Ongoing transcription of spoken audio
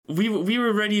we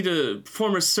were ready to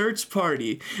form a search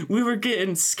party. We were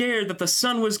getting scared that the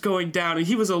sun was going down and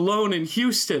he was alone in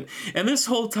Houston. And this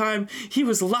whole time, he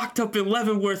was locked up in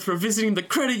Leavenworth for visiting the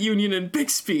credit union in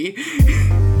Bixby.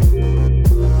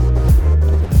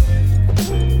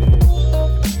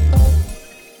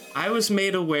 I was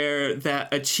made aware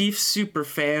that a Chiefs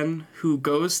superfan who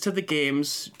goes to the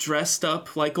games dressed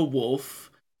up like a wolf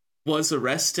was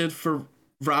arrested for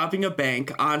robbing a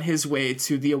bank on his way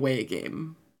to the away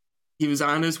game. He was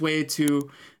on his way to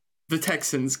the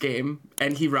Texans game,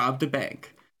 and he robbed a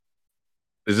bank.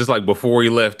 Is this like before he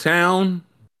left town?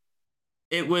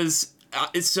 It was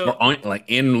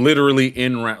literally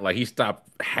in round, like he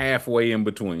stopped halfway in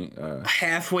between.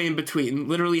 Halfway in between,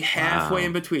 literally halfway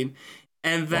in between.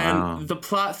 And then the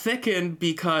plot thickened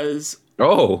because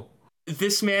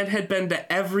this man had been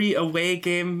to every away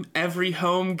game, every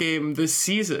home game this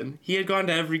season. He had gone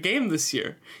to every game this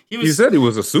year. You said he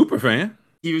was a super fan.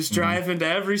 He was driving to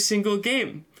every single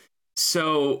game.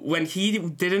 So when he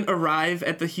didn't arrive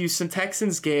at the Houston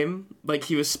Texans game like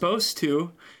he was supposed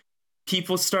to,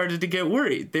 people started to get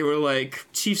worried. They were like,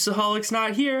 Chiefsaholic's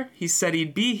not here. He said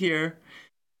he'd be here.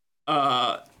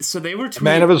 So they were tweeting,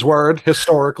 man of his word,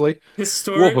 historically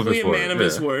a man of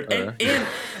his word. And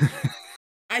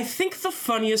I think the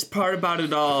funniest part about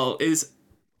it all is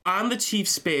on the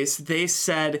Chiefs space, they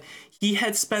said he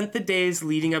had spent the days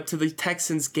leading up to the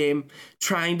Texans game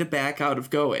trying to back out of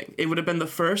going. It would have been the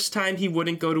first time he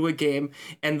wouldn't go to a game,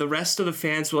 and the rest of the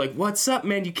fans were like, "What's up,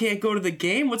 man? You can't go to the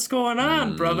game? What's going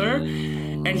on, brother?"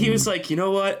 And he was like, "You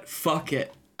know what? Fuck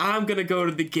it. I'm going to go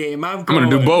to the game. I'm going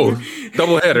to do both.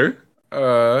 Doubleheader."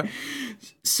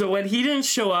 So when he didn't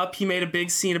show up, he made a big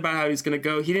scene about how he was going to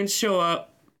go. He didn't show up.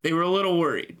 They were a little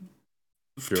worried.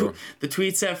 Sure. The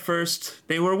tweets at first,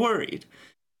 they were worried.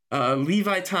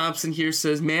 Levi Thompson here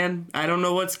says, "Man, I don't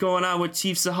know what's going on with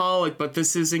Chiefsaholic, but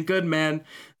this isn't good, man.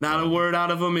 Not a word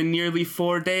out of him in nearly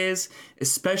 4 days,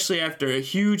 especially after a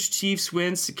huge Chiefs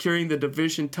win securing the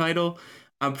division title.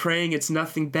 I'm praying it's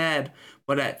nothing bad,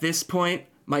 but at this point,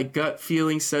 my gut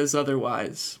feeling says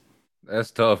otherwise."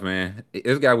 That's tough, man.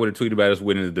 This guy would have tweeted about us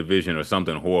winning the division or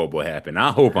something horrible happened.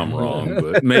 I hope I'm wrong,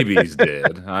 but maybe he's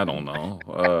dead. I don't know.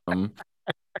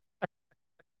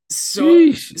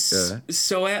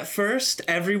 So at first,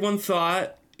 everyone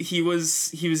thought he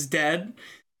was dead.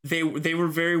 They were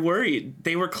very worried.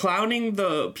 They were clowning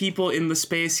the people in the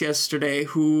space yesterday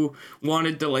who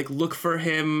wanted to like look for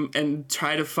him and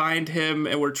try to find him,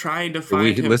 and were trying to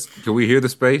find him. Can we hear the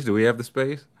space? Do we have the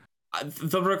space?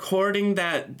 The recording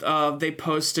that they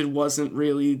posted wasn't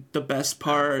really the best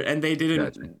part, and they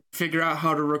didn't figure out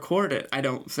how to record it. I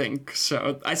don't think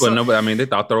so. They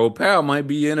thought their old pal might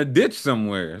be in a ditch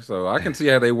somewhere, so I can see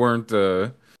how they weren't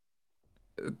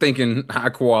thinking high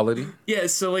quality. Yeah,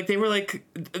 so like they were like,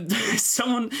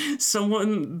 the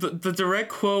direct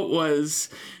quote was,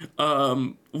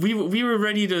 we were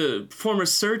ready to form a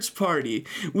search party.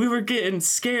 We were getting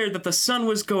scared that the sun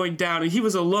was going down and he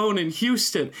was alone in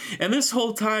Houston. And this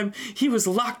whole time, he was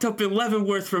locked up in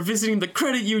Leavenworth for visiting the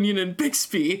credit union in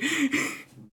Bixby.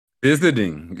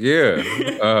 Visiting, yeah.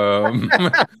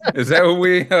 Is that what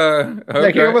we...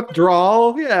 Making a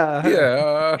withdrawal? Yeah.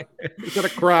 Yeah. Is it a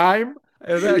crime?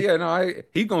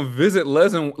 He's gonna visit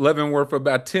Leavenworth for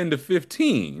about 10 to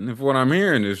 15, if what I'm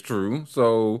hearing is true.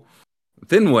 So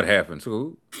then what happened?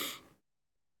 So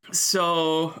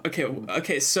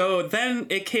then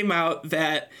it came out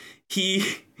that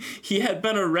he had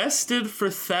been arrested for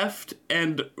theft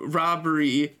and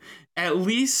robbery at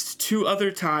least 2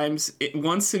 other times,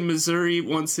 once in Missouri,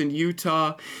 once in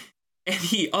Utah, and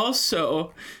he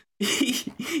also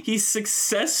he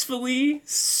successfully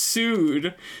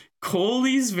sued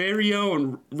Coley's very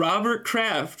own Robert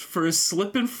Kraft for a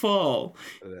slip and fall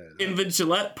in the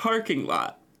Gillette parking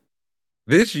lot.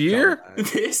 This year?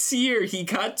 This year, he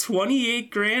got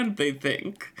 $28,000, they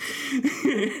think.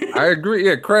 I agree.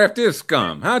 Yeah, Kraft is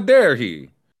scum. How dare he?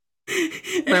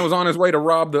 Man was on his way to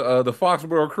rob the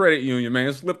Foxborough Credit Union,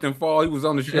 man. Slipped and fall. He was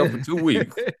on the shelf for 2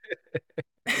 weeks.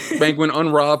 Bank went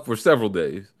unrobbed for several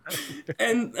days.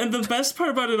 And the best part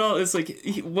about it all is like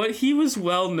what he was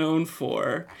well known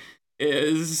for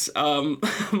is I'm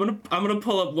gonna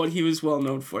pull up what he was well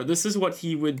known for. This is what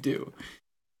he would do.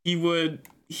 He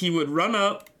would run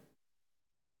up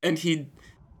and he'd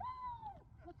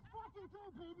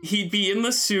be in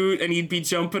the suit and he'd be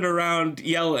jumping around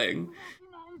yelling.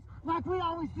 Like we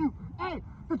always do. Hey,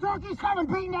 the turkey's coming,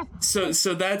 beating us.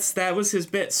 So that was his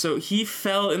bit. So he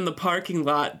fell in the parking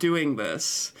lot doing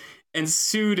this and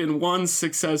sued and won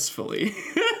successfully.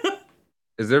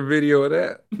 Is there video of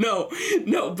that? No,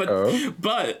 but Oh.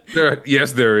 but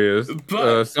Yes, there is.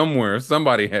 But- Somewhere,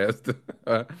 somebody has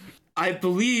to. I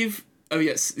believe. Oh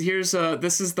yes, here's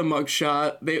this is the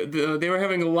mugshot. They were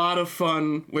having a lot of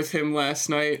fun with him last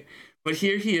night, but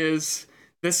here he is.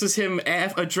 This is him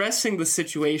addressing the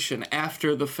situation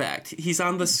after the fact. He's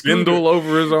on the scooter. Spindle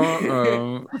over his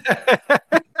arm.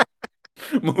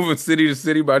 Moving city to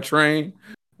city by train.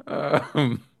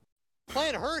 Playing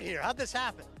hurt here. How'd this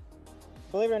happen?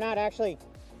 Believe it or not, actually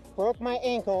broke my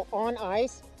ankle on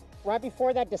ice right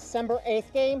before that December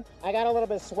 8th game. I got a little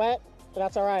bit of sweat, but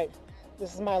that's all right.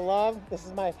 This is my love. This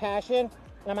is my passion,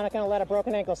 and I'm not going to let a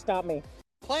broken ankle stop me.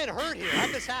 Playing hurt here. How'd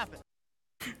this happen?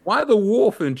 Why the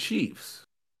wolf and Chiefs?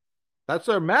 That's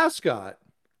their mascot.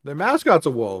 Their mascot's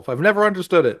a wolf. I've never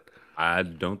understood it. I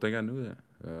don't think I knew that.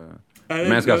 I The didn't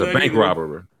mascot's know a that bank either.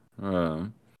 robber.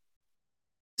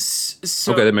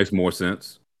 So, Okay, that makes more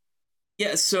sense.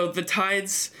 Yeah, so the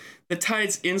tides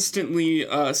instantly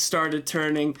started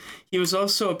turning. He was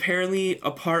also apparently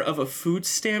a part of a food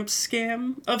stamp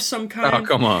scam of some kind. Oh,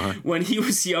 come on. When he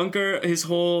was younger, his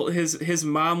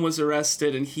mom was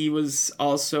arrested and he was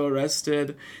also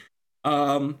arrested.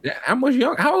 Yeah,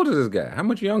 how old is this guy? How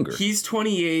much younger? He's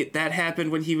 28. That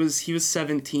happened when he was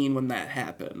 17 when that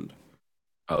happened.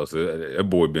 Oh, so that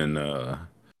boy been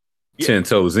 10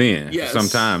 toes in Yes. for some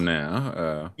time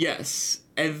now. Yes.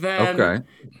 And then Okay.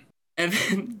 And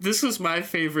then this was my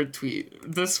favorite tweet.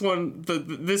 This one,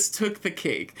 this took the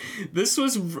cake. This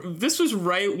was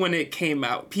right when it came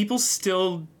out. People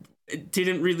still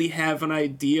didn't really have an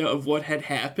idea of what had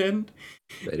happened.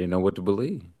 They didn't know what to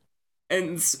believe.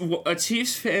 And a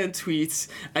Chiefs fan tweets,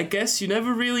 "I guess you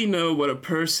never really know what a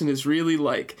person is really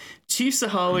like.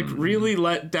 Chiefsaholic really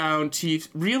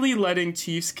letting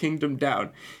Chiefs Kingdom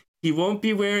down. He won't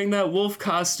be wearing that wolf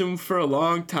costume for a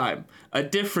long time. A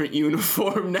different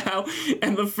uniform now."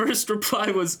 And the first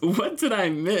reply was, "What did I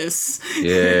miss?"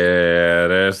 Yeah,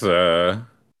 that's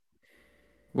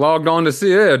logged on to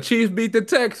see. Yeah, Chiefs beat the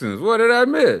Texans. What did I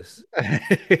miss?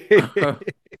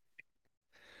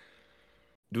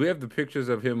 Do we have the pictures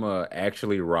of him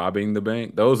actually robbing the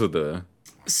bank? Those are the.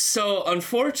 So,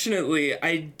 unfortunately,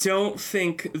 I don't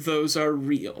think those are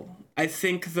real. I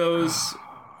think those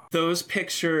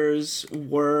pictures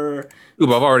were.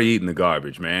 Ooh, I've already eaten the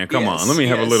garbage, man. Come on, let me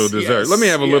have a Yes, little dessert. yes, Let me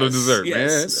have a little yes, dessert,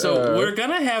 yes. man. So we're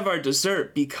gonna have our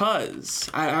dessert because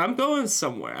I'm going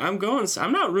somewhere. I'm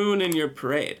not ruining your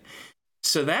parade.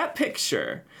 So that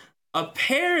picture,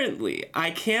 apparently,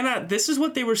 I cannot. This is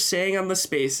what they were saying on the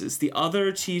Spaces. The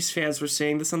other Chiefs fans were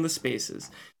saying this on the Spaces.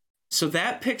 So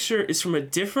that picture is from a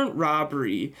different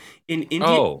robbery in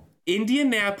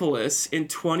Indianapolis in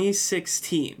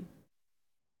 2016.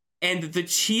 And the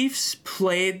Chiefs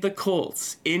played the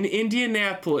Colts in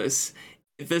Indianapolis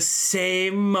the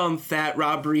same month that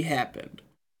robbery happened.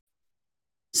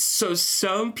 So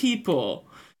some people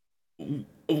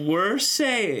were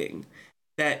saying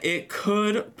that it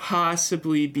could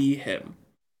possibly be him.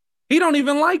 He don't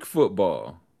even like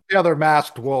football. The other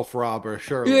masked wolf robber,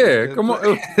 surely. Yeah, come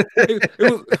on. It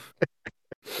was,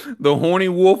 the horny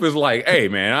wolf is like, "Hey,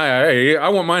 man, I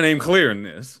want my name clear in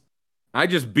this. I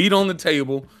just beat on the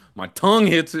table. My tongue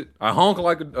hits it. I honk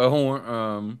like a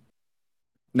horn."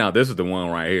 Now this is the one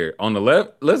right here on the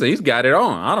left. Listen, he's got it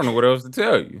on. I don't know what else to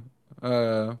tell you.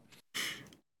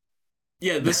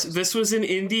 Yeah, this was in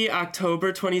Indy,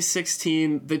 October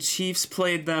 2016. The Chiefs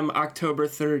played them October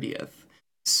 30th.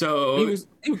 So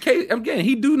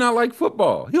he do not like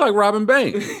football. He like robbing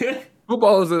banks.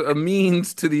 Football is a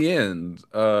means to the end.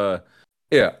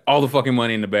 Yeah, all the fucking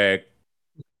money in the bag.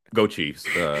 Go Chiefs.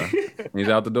 He's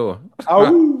out the door.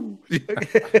 Oh,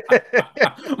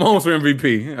 Mahomes for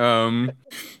MVP.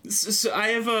 So I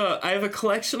have a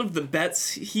collection of the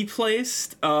bets he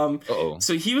placed. Uh-oh.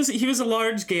 So he was a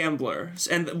large gambler,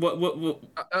 and what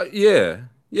Yeah.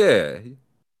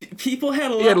 people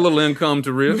had a He had a lot. little income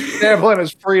to risk. gambling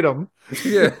is freedom.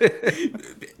 Yeah.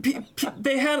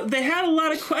 They had a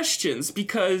lot of questions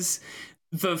because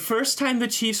the first time the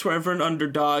Chiefs were ever an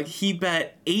underdog, he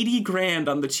bet 80 grand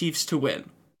on the Chiefs to win.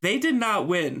 They did not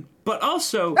win, but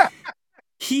also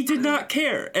he did not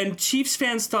care. And Chiefs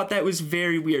fans thought that was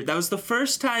very weird. That was the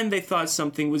first time they thought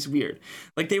something was weird.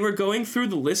 Like they were going through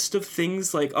the list of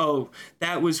things like, "Oh,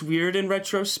 that was weird in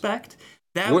retrospect."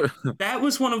 That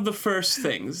was one of the first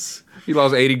things. He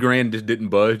lost 80 grand, just didn't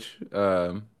budge.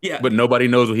 Yeah. But nobody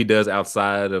knows what he does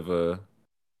outside of this.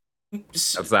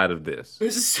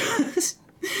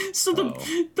 So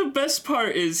the best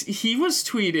part is he was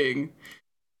tweeting,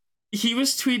 He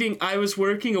was tweeting, I was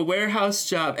working a warehouse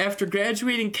job. After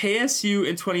graduating KSU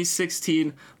in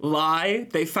 2016, lie.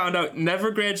 They found out never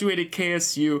graduated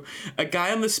KSU. A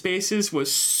guy on the Spaces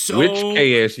was so... Which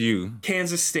KSU?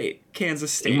 Kansas State.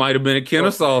 He might have been at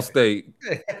Kennesaw State.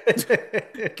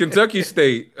 Kentucky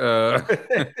State. A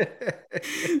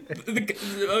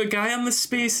guy on the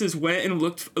Spaces went and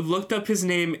looked up his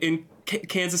name in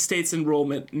Kansas State's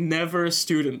enrollment. Never a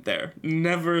student there.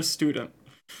 Never a student.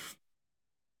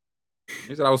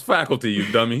 He said, I was faculty,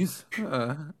 you dummies.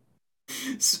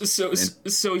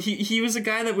 So he was a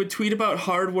guy that would tweet about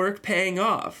hard work paying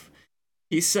off.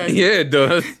 He said, yeah, it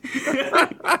does.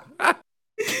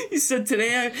 He said,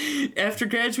 today, after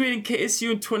graduating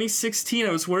KSU in 2016,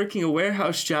 I was working a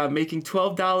warehouse job making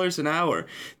 $12 an hour.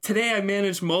 Today, I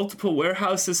manage multiple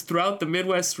warehouses throughout the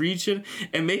Midwest region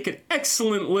and make an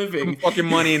excellent living. Fucking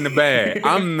money in the bag.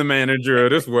 I'm the manager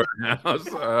of this warehouse.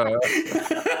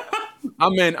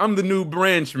 I'm the new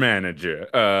branch manager.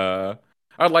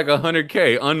 I'd like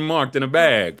 $100K unmarked in a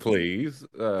bag, please.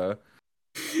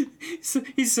 So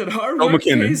he said, hard work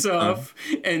pays off,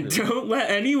 and don't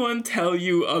let anyone tell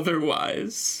you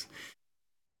otherwise.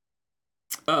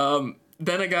 Then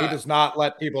I got... He does not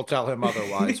let people tell him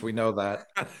otherwise. We know that.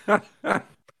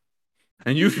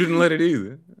 And you shouldn't let it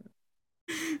either.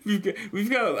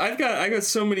 I got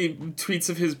so many tweets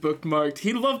of his bookmarked.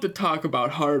 He loved to talk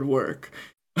about hard work.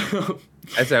 I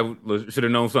should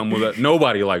have known something with that.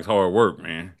 Nobody likes hard work,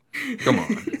 man. Come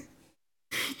on.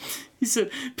 He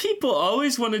said, people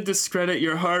always want to discredit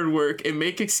your hard work and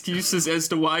make excuses as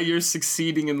to why you're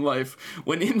succeeding in life,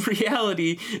 when in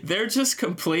reality, they're just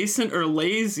complacent or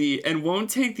lazy and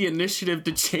won't take the initiative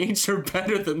to change or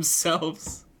better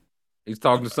themselves. He's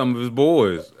talking to some of his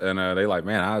boys, and they like,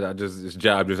 man, this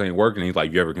job just ain't working. He's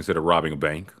like, you ever consider robbing a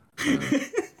bank?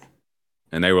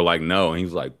 And they were like, no. And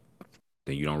he's like,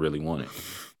 then you don't really want it.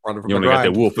 You only got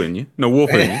that wolf in you. No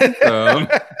wolf in you.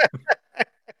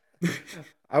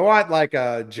 I want like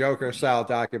a Joker style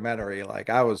documentary. Like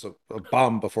I was a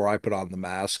bum before I put on the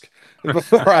mask,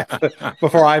 before I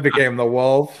became the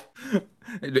wolf.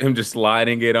 Him just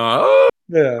sliding it on. Oh!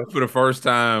 Yeah. For the first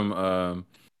time,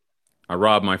 I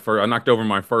knocked over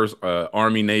my first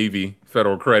Army Navy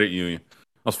Federal Credit Union.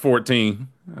 I was 14.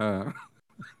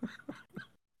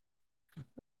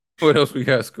 What else we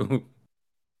got, Scoop?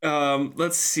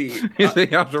 Let's see. You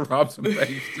think I should rob some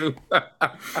banks too?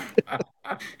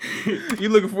 You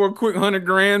looking for a quick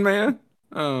 $100,000, man?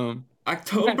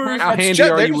 October. How handy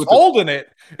are you with holding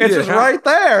it? It's just right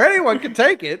there. Anyone can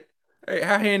take it. Hey,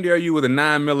 how handy are you with a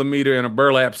 9mm and a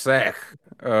burlap sack?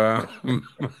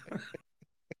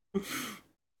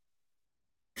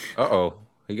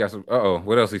 He got some.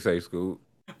 What else he say, Scoop?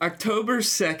 October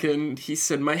 2nd, he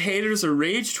said, my haters are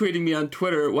rage tweeting me on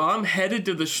Twitter while I'm headed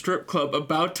to the strip club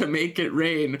about to make it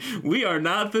rain. We are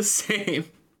not the same.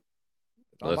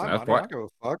 Listen, that's why I go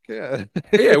fuck yeah.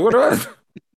 Yeah, what's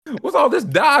all this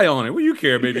dye on it? What do you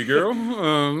care, baby girl?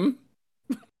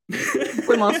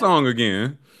 Play my song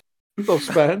again. Still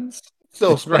spends.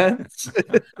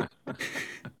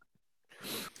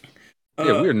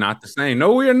 Yeah, we're not the same.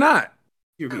 No, we are not.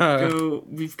 Here we go.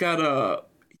 We've got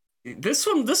this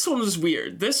one was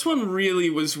weird. This one really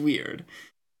was weird.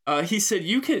 He said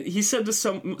to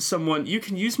someone, you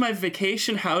can use my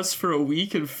vacation house for a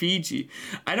week in Fiji.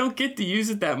 I don't get to use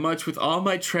it that much with all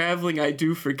my traveling I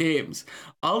do for games.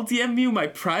 I'll DM you my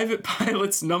private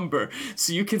pilot's number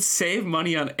so you can save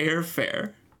money on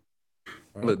airfare.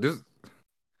 Look,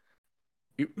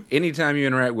 anytime you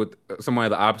interact with somebody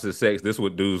of the opposite sex, this is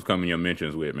what dudes come in your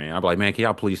mentions with, man. I'm like, man, can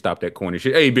y'all please stop that corny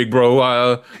shit? Hey, big bro,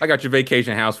 I got your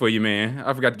vacation house for you, man.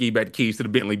 I forgot to give you back the keys to the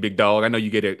Bentley, big dog. I know you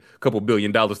get a couple $1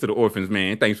 billion to the orphans,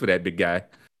 man. Thanks for that, big guy.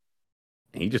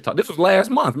 And he just talked. This was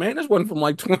last month, man. This wasn't from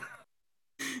like 20.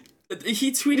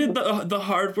 He tweeted the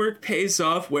hard work pays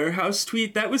off warehouse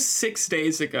tweet. That was 6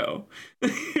 days ago.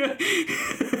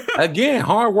 Again,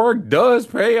 hard work does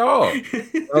pay off.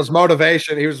 That was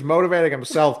motivation. He was motivating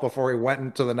himself before he went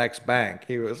into the next bank.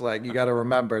 He was like, you got to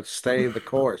remember, stay the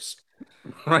course.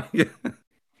 Right. Do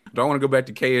I want to go back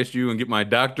to KSU and get my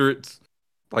doctorates?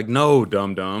 Like, no,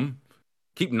 dum-dum.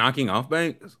 Keep knocking off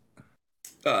banks.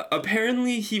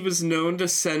 Apparently, he was known to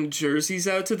send jerseys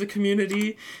out to the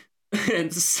community.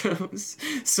 And someone said,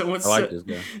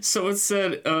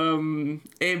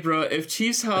 hey bro, if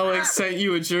Chiefs Holic sent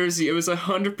you a jersey, it was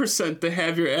 100% to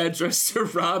have your address to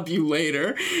rob you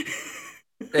later.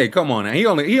 Hey, come on now. He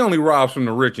only robs from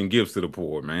the rich and gives to the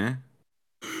poor, man.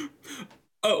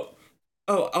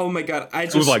 Oh my god.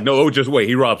 It was like, no, just wait.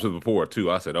 He robs from the poor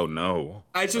too. I said, oh no.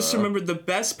 I just remembered the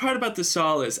best part about this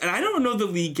all is, and I don't know the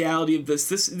legality of this.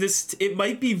 This it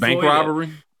might be bank void. robbery.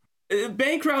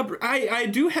 Bank robbery. I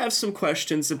do have some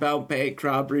questions about bank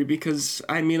robbery because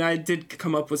I mean I did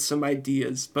come up with some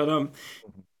ideas, but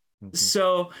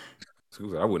so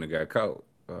I wouldn't have got caught.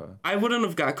 I wouldn't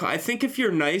have got caught. I think if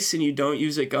you're nice and you don't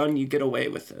use a gun, you get away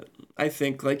with it. I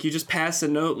think like you just pass a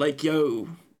note like, "Yo,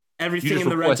 everything in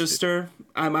the register,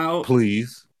 I'm out."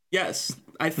 Please. Yes,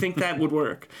 I think that would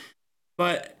work.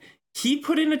 But he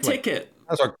put in a ticket.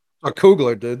 That's what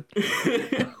Kugler did.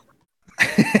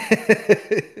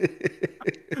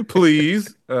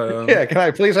 Please. Yeah, can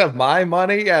I please have my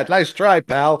money? Yeah, nice try,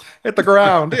 pal. Hit the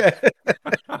ground. Yeah.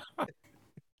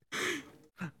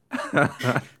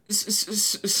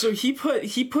 So he put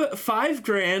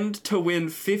 $5,000 to win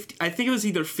 50. I think it was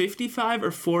either 55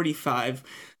 or 45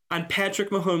 on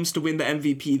Patrick Mahomes to win the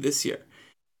MVP this year.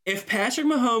 If Patrick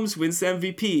Mahomes wins the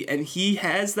MVP and he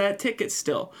has that ticket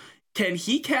still, can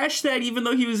he cash that even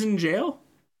though he was in jail?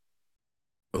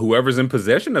 Whoever's in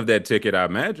possession of that ticket, I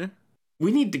imagine.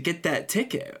 We need to get that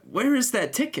ticket. Where is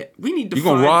that ticket? We need to. You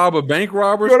gonna rob a bank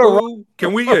robber?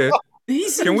 Can we?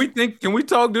 Can we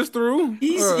talk this through?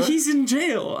 He's in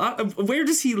jail. Where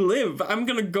does he live? I'm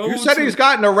gonna go. You said he's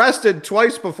gotten arrested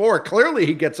twice before. Clearly,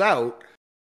 he gets out.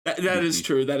 That is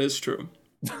true. That is true.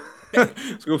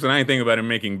 Scoops and I ain't thinking about him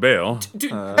making bail.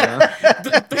 Dude,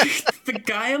 the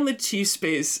guy on the Chiefs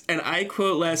base, and I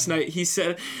quote last night, he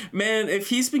said, "Man, if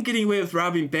he's been getting away with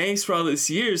robbing banks for all these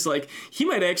years, like he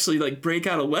might actually like break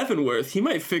out of Leavenworth. He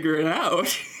might figure it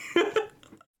out."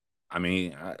 I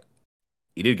mean,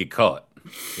 he did get caught,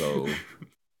 so.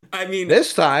 I mean,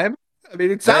 this time,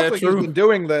 it sounds like true. he's been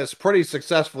doing this pretty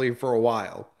successfully for a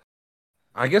while.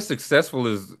 I guess successful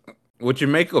is what you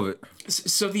make of it.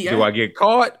 So do I get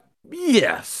caught?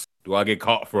 Yes. Do I get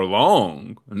caught for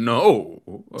long? No.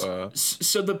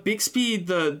 So the Bixby,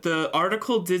 the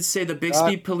article did say the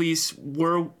Bixby police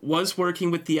was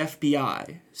working with the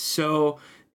FBI. So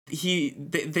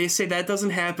they say that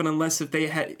doesn't happen unless if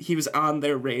he was on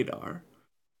their radar.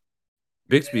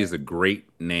 Bixby is a great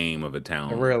name of a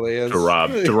town. It really is. To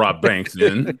rob banks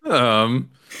in.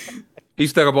 He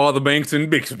stuck up all the banks in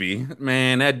Bixby.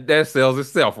 Man, that sells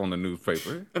itself on the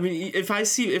newspaper. I mean, if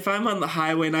I'm on the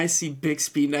highway and I see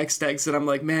Bixby next exit, I'm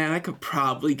like, man, I could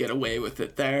probably get away with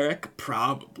it there. I could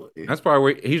probably. That's probably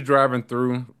where he's driving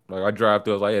through. Like I drive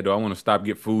through, I was like, hey, do I want to stop,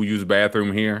 get food, use the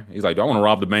bathroom here? He's like, do I want to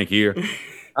rob the bank here?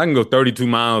 I can go 32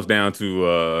 miles down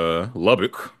to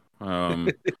Lubbock.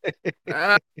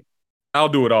 I'll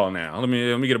do it all now. Let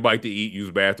me get a bite to eat, use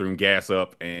the bathroom, gas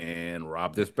up, and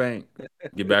rob this bank.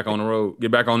 Get back on the road.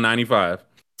 Get back on 95.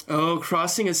 Oh,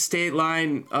 crossing a state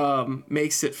line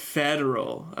makes it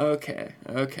federal. Okay.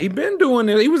 He been doing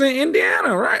it. He was in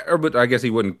Indiana, right? But I guess he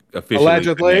wasn't officially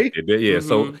allegedly. Connected. Yeah,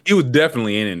 so he was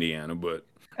definitely in Indiana, but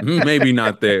maybe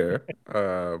not there.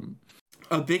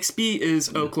 Bixby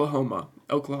is Oklahoma.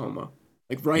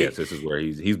 Like right. Yes, this is where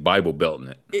he's Bible belting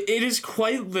it. It is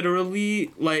quite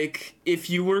literally like if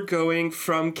you were going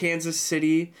from Kansas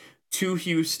City to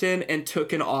Houston and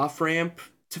took an off ramp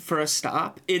for a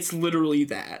stop. It's literally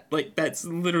that. Like that's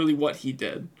literally what he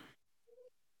did.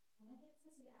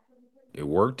 It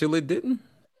worked till it didn't.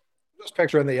 Just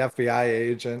picturing the FBI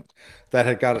agent that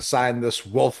had got assigned this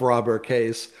wolf robber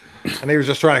case. And he was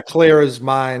just trying to clear his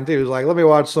mind. He was like, let me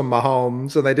watch some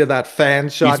Mahomes. And they did that fan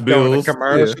shot going to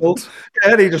commercial.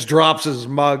 Yeah. And he just drops his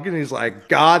mug and he's like,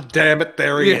 God damn it,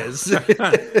 there he is.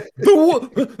 The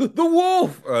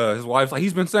wolf. His wife's like,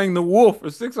 he's been saying the wolf for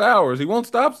 6 hours. He won't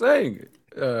stop saying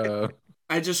it.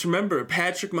 I just remember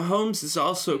Patrick Mahomes is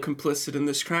also complicit in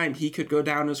this crime. He could go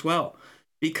down as well.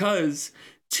 Because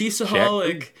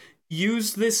Chiefsaholic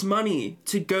used this money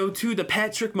to go to the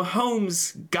Patrick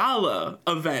Mahomes gala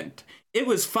event. It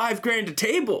was $5,000 a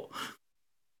table.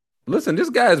 Listen, this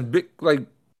guy's big, like,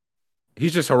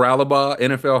 he's just Haralabob,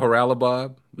 NFL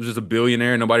Haralabob. He's just a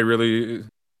billionaire. Nobody really.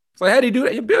 It's like, how did he do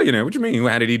that? You're a billionaire. What you mean?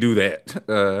 How did he do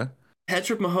that?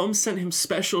 Patrick Mahomes sent him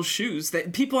special shoes.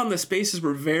 That people on the spaces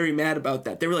were very mad about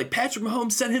that. They were like, Patrick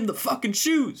Mahomes sent him the fucking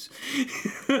shoes.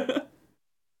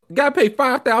 Guy paid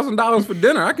 $5,000 for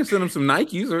dinner. I can send him some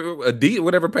Nikes or Adidas,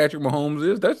 whatever Patrick Mahomes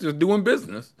is. That's just doing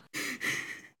business.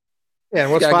 Yeah,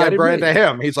 and what's $5,000 to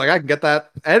him? He's like, I can get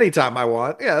that anytime I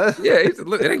want. Yeah, yeah. He said,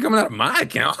 look, it ain't coming out of my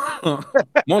account.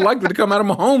 More likely to come out of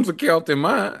Mahomes' account than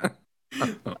mine.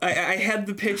 I had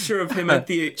the picture of him at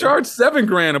the charge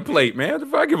 $7,000 a plate, man.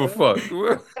 If I give a fuck.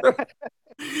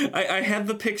 I had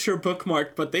the picture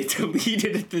bookmarked, but they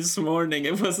deleted it this morning.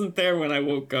 It wasn't there when I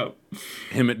woke up.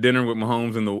 Him at dinner with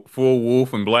Mahomes in the full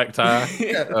wolf and black tie.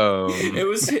 It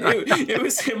was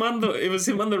him on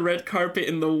the red carpet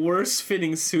in the worst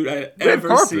fitting suit I'd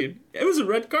ever seen. It was a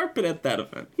red carpet at that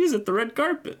event. He was at the red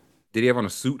carpet. Did he have on a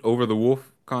suit over the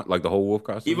wolf like the whole wolf He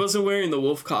costume? wasn't wearing the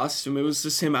wolf costume. It was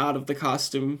just him out of the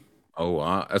costume. Oh,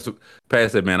 that's what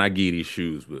Pat said, man. I give you these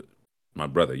shoes, but my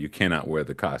brother, you cannot wear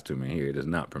the costume in here. It is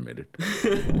not permitted.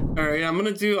 All right, I'm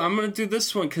gonna do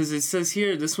this one because it says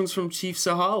here this one's from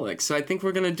Chiefsaholic. So I think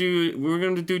we're gonna do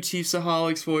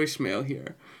Chiefsaholic's voicemail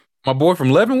here. My boy from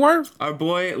Leavenworth? Our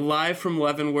boy live from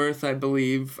Leavenworth, I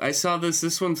believe. I saw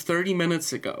this one's 30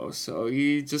 minutes ago, so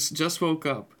he just woke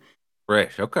up.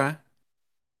 Fresh, okay.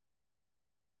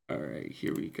 All right,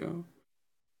 here we go.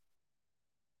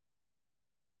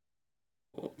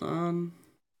 Hold on.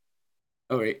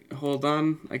 Oh wait, hold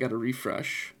on. I gotta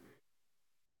refresh.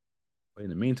 In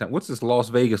the meantime, what's this Las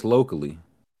Vegas locally?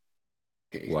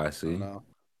 Okay. YC. No.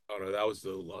 Oh no, that was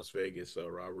the Las Vegas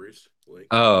robberies. Like,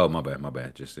 Oh, my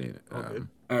bad. Just seeing it. Okay.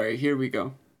 All right, here we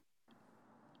go.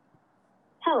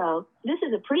 Hello, this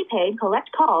is a prepaid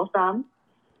collect call from...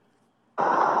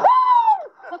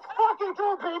 Let's fucking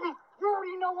go, baby. You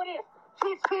already know what it is.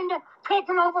 Chiefs Kingdom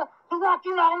taking over the Rocky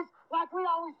Mountains like we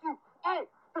always do. Hey,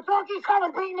 the Turkeys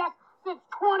haven't beaten us since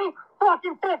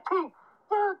 2015.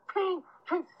 13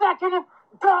 consecutive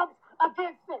dubs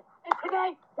against it. And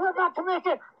today, we're about to make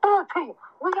it 14.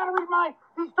 We got to remind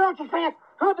these Turkey fans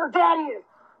who their daddy is.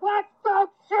 Let's go,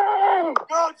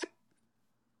 Chiefs!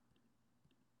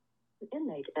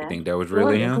 Inmate You at think that was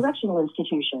really Florida him? Correctional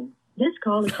Institution. This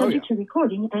call is subject to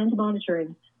recording and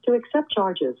monitoring. To accept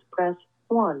charges, press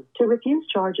 1. To refuse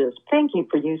charges, thank you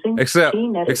for using Except.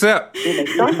 You may start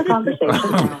the conversation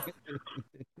now.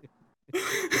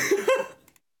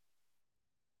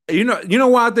 You know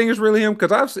why I think it's really him?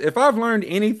 Because if I've learned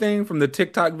anything from the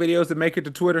TikTok videos that make it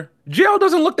to Twitter, jail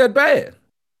doesn't look that bad.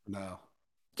 No.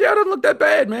 Jail doesn't look that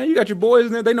bad, man. You got your boys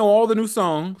in there. They know all the new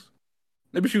songs.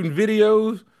 They be shooting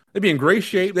videos. They be in great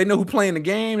shape. They know who playing the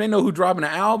game. They know who dropping the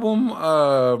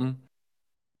album.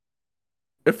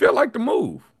 It felt like the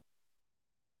move.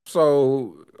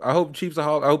 So I hope I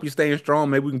hope he's staying strong.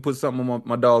 Maybe we can put something on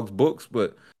my dog's books,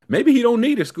 but maybe he don't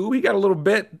need it, Scoob. He got a little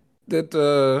bet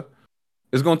that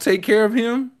is going to take care of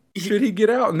him. Should he get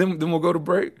out? And then we'll go to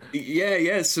break.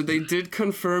 Yeah. So they did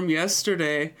confirm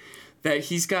yesterday that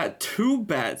he's got 2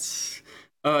 bets.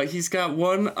 He's got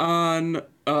one on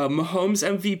Mahomes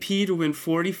MVP to win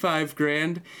 45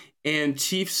 grand and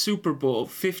Chiefs Super Bowl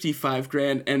 55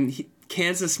 grand. And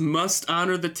Kansas must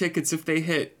honor the tickets if they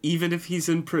hit, even if he's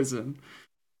in prison.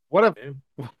 What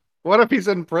if he's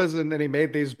in prison and he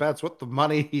made these bets with the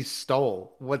money he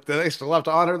stole? What, do they still have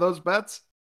to honor those bets?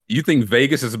 You think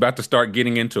Vegas is about to start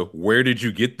getting into where did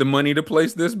you get the money to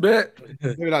place this bet?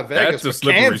 Maybe not Vegas, That's a but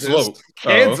slippery Kansas. slope.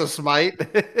 Kansas might.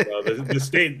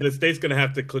 the state's gonna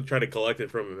have to try to collect it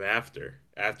from him after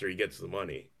he gets the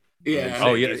money. Yeah.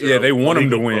 Oh yeah. They want him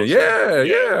to win.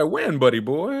 Yeah, win, buddy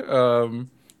boy.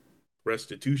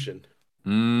 Restitution.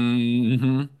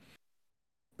 Mm-hmm.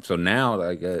 So now,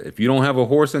 like, if you don't have a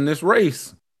horse in this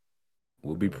race, it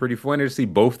will be pretty funny to see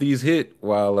both these hit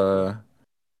while the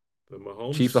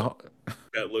Mahomes Chiefs.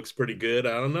 That looks pretty good.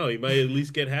 I don't know. He might at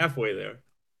least get halfway there.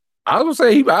 I was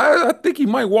gonna say I think he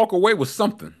might walk away with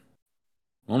something.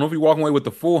 I don't know if he walking away with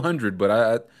the full 100,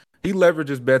 but he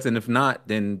leverages bets, and if not,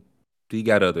 then he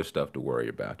got other stuff to worry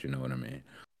about. You know what I mean?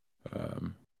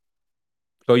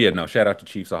 So yeah, no. Shout out to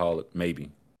Chiefsaholic.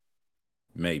 Maybe,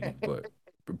 but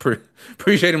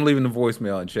appreciate him leaving the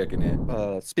voicemail and checking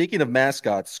in. Speaking of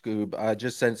mascots, Scoob, I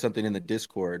just sent something in the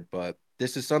Discord, but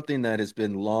this is something that has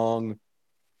been long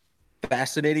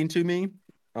fascinating to me.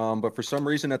 But for some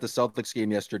reason at the Celtics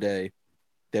game yesterday,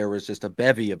 there was just a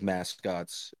bevy of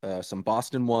mascots. Some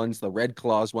Boston ones, the Red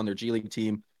Claws won their G League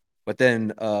team, but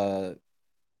then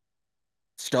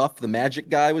Stuff, the Magic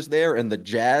guy, was there, and the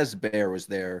Jazz Bear was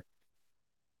there.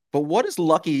 But what is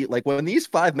Lucky, like when these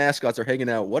 5 mascots are hanging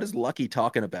out, what is Lucky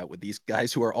talking about with these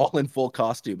guys who are all in full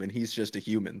costume and he's just a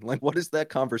human? Like, what is that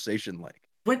conversation like?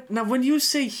 When you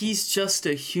say he's just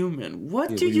a human, what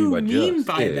do what you do you mean mean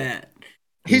by by just? that?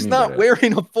 He's not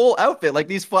wearing a full outfit. Like,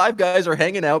 these 5 guys are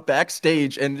hanging out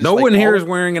backstage, and No one here is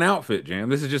wearing an outfit, Jam.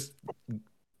 This is just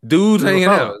dudes hanging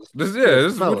out. This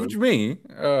is what you mean.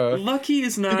 Lucky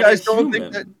is not guys a don't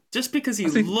human. think that- Just because he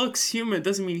looks human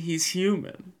doesn't mean he's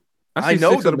human. I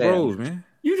know six the of man. bros, man.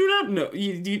 You do not know.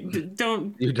 You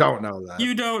don't. You don't know that.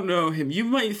 You don't know him. You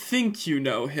might think you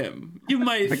know him. You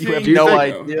might You think have you no know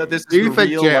idea. him. This Do you is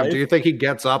think, real Jam, life. do you think he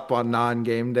gets up on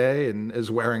non-game day and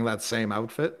is wearing that same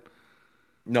outfit?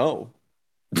 No.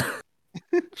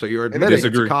 So you're admitting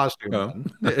Disagree. it's costume. No.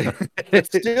 then. But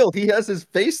still, he has his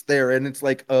face there, and it's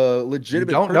like a You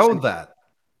legitimate don't person. know that.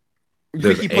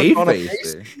 There's He a put on a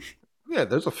face. face. Yeah,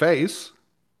 there's a face.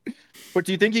 But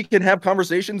do you think he can have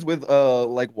conversations with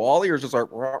like Wally, or just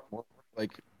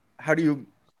like how do you?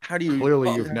 How do you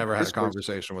Clearly, you've never had a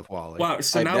conversation with Wally. Wow.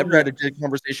 So I've now never had a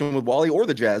conversation with Wally or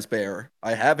the Jazz Bear.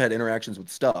 I have had interactions with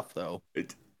Stuff though.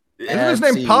 Isn't his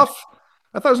name Puff?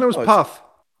 I thought his name was Puff.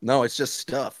 No, it's just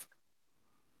Stuff.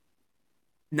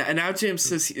 Now James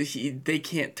says they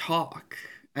can't talk.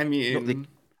 I mean,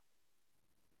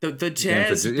 the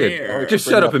Jazz Bear. Just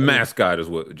shut up and mascot is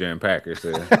what Jan Packer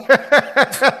said.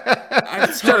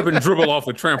 Shut up and dribble off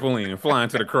the trampoline and fly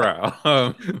into the crowd.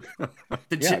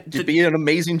 To be an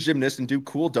amazing gymnast and do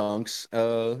cool dunks,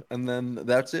 and then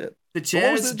that's it. The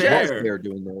Jazz Bear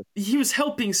doing there? He was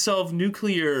helping solve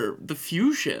the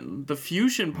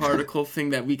fusion particle thing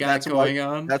that we got going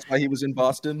on. That's why he was in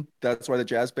Boston. That's why the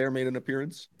Jazz Bear made an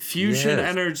appearance. Fusion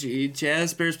energy.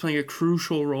 Jazz Bear's playing a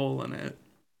crucial role in it.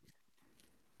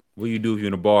 What do you do if you're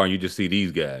in a bar and you just see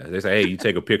these guys? They say, hey, you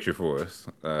take a picture for us.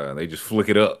 They just flick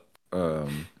it up.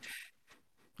 Then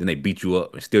they beat you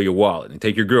up and steal your wallet and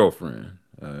take your girlfriend.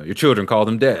 Your children call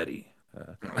them daddy.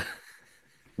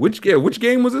 Which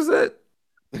game was this at?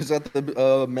 It was at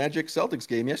the Magic Celtics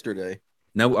game yesterday.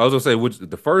 Now, I was going to say,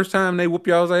 the first time they whoop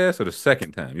y'all's ass or the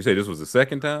second time? You say this was the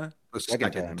second time? The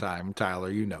second time,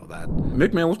 Tyler, you know that.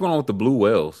 Mick, man, what's going on with the Blue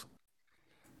Whales?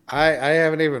 I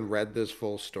haven't even read this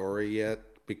full story yet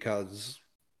because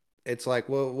it's like,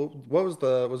 well, was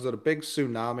it a big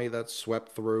tsunami that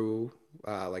swept through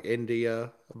like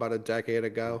India about a decade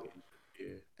ago? Yeah.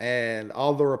 And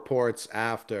all the reports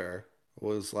after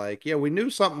was like, yeah, we knew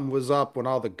something was up when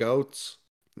all the goats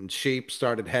and sheep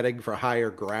started heading for higher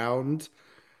ground.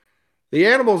 The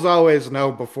animals always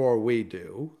know before we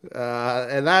do,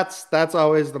 and that's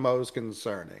always the most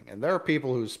concerning. And there are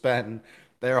people who spend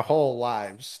their whole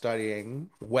lives studying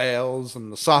whales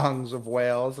and the songs of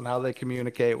whales and how they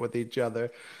communicate with each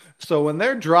other. So when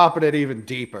they're dropping it even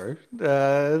deeper,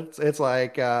 it's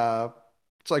like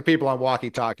people on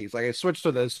walkie-talkies. Like, I switch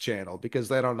to this channel because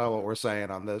they don't know what we're saying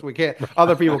on this. We can't.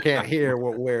 Other people can't hear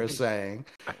what we're saying.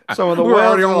 So when the we're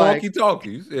already on like,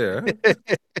 walkie-talkies, yeah.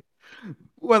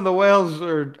 When the whales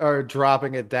are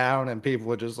dropping it down and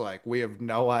people are just like, we have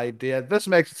no idea. This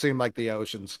makes it seem like the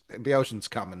ocean's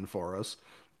coming for us.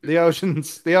 The ocean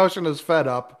is fed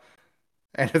up,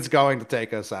 and it's going to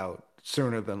take us out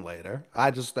sooner than later. I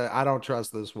don't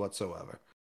trust this whatsoever.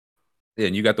 Yeah,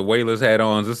 and you got the whalers hat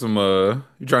on. This some you're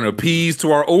trying to appease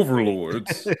to our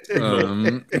overlords.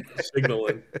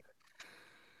 Signaling.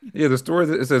 Yeah, the story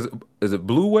that it says, is it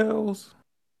blue whales?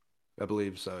 I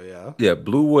believe so, yeah. Yeah,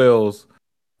 blue whales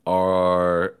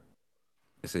are,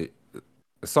 let's see,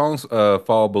 the songs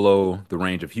fall below the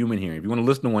range of human hearing. If you want to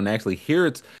listen to one and actually hear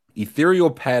its ethereal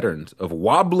patterns of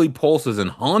wobbly pulses and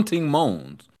haunting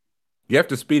moans, you have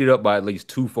to speed it up by at least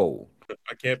twofold.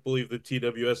 I can't believe the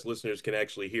TWS listeners can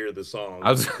actually hear the song.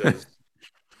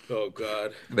 Oh,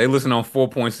 God. They listen on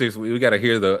 4.6. We got to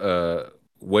hear the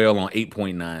whale on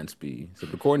 8.9 speed. So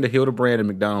according to Hildebrand and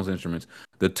McDonald's Instruments,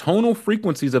 the tonal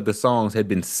frequencies of the songs had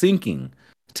been sinking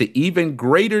to even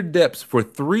greater depths for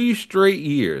 3 straight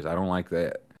years. I don't like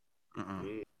that.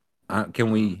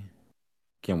 Can we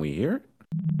hear it?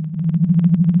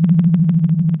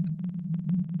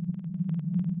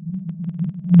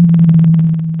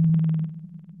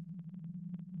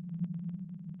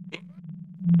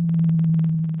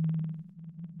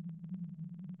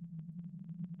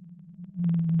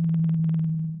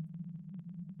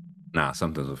 Nah,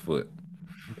 something's afoot.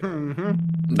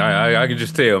 I can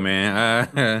just tell,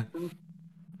 man.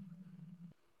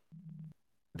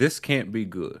 This can't be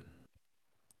good.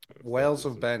 Whales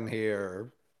have been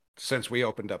here since we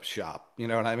opened up shop. You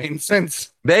know what I mean?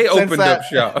 Since opened up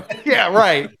shop. Yeah,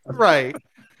 right.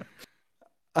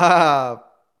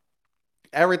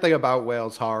 Everything about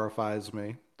whales horrifies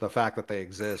me. The fact that they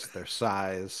exist, their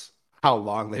size, how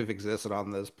long they've existed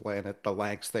on this planet, the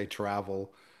lengths they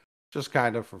travel, just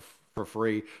kind of for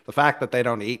free. The fact that they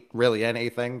don't eat really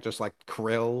anything, just like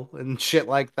krill and shit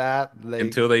like that.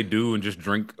 Until they do and just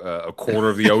drink a quarter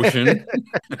of the ocean.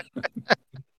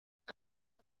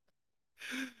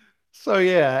 So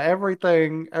yeah,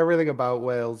 everything about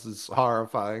whales is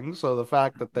horrifying. So the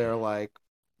fact that they're like,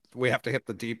 we have to hit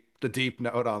the deep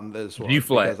note on this one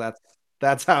G-flat. because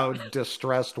that's how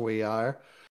distressed we are.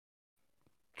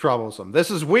 Troublesome.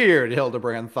 This is weird,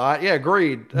 Hildebrand thought. Yeah,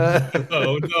 agreed. No.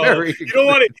 You don't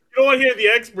want to hear the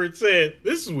expert say it.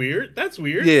 This is weird. That's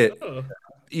weird. Yeah. Oh.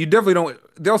 You definitely don't.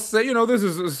 They'll say, this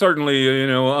is certainly,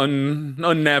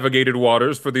 unnavigated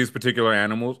waters for these particular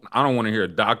animals. I don't want to hear a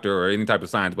doctor or any type of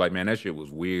science be like, man, that shit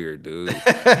was weird, dude.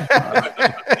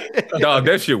 Dog,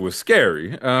 that shit was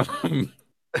scary. The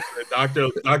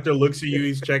doctor looks at you,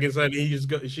 he's checking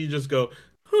something, she just go,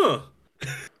 huh?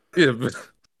 Yeah,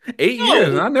 8 years,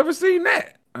 and I never seen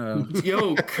that.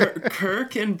 Yo,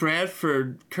 Kirk and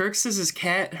Bradford. Kirk says his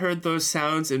cat heard those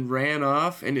sounds and ran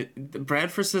off, and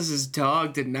Bradford says his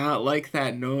dog did not like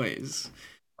that noise.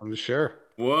 I'm sure.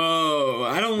 Whoa,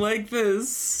 I don't like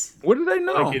this. What do they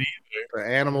know? Like it The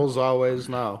animals always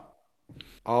know.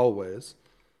 Always.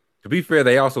 To be fair,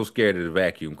 they also scared of the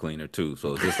vacuum cleaner too.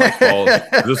 So is this like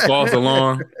false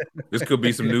alarm? This could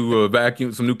be some new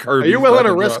vacuum, some new Kirby. Are you willing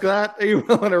to risk that? Are you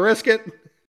willing to risk it?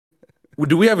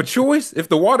 Do we have a choice? If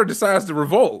the water decides to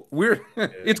revolt,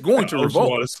 it's going to revolt.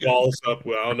 Want to swallow us up?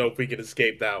 Well, I don't know if we can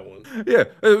escape that one. Yeah,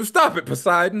 stop it,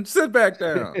 Poseidon. Sit back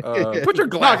down. Put your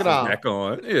glasses back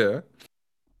on. Yeah.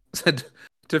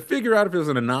 To figure out if it was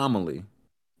an anomaly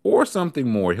or something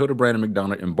more, Hildebrand and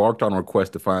McDonough embarked on a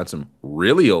request to find some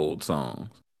really old songs.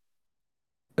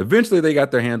 Eventually, they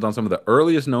got their hands on some of the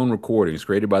earliest known recordings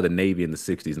created by the Navy in the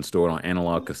 60s and stored on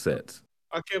analog cassettes.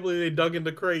 I can't believe they dug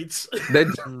into crates.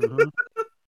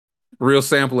 Real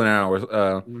sampling hours.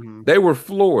 They were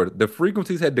floored. The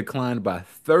frequencies had declined by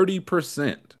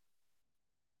 30%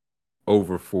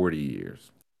 over 40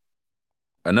 years.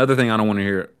 Another thing I don't want to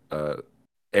hear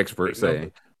experts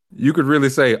say. You could really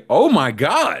say, "Oh my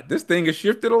God, this thing has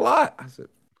shifted a lot." I said,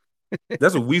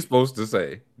 "That's what we supposed to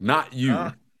say, not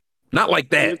you, not like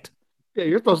that." Yeah,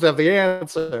 you're supposed to have the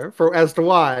answer as to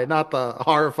why, not the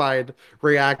horrified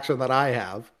reaction that I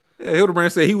have. Yeah,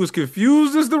 Hildebrand said he was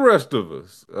confused as the rest of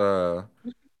us.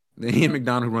 Ian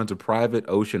McDonough, who runs a private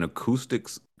ocean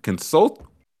acoustics consult.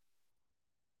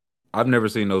 I've never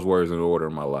seen those words in order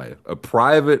in my life. A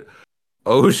private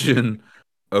ocean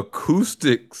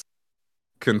acoustics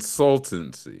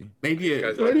consultancy. Maybe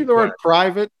the word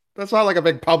private. That's not like a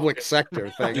big public sector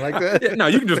thing like that. Yeah, no,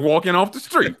 you can just walk in off the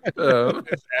street.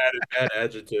 Add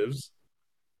adjectives.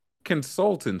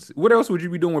 Consultancy. What else would you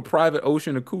be doing with private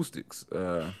ocean acoustics?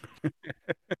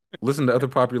 Listen to other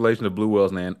population of blue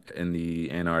whales in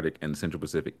the Antarctic and Central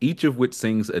Pacific, each of which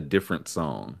sings a different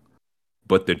song.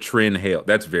 But the trend held.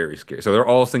 That's very scary. So they're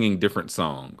all singing different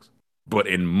songs, but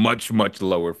in much, much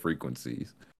lower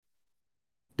frequencies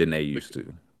than they used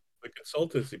to. The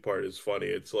consultancy part is funny.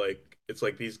 It's like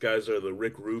these guys are the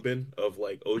Rick Rubin of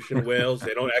like ocean whales.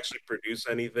 They don't actually produce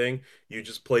anything. You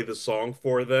just play the song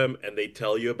for them, and they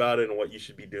tell you about it and what you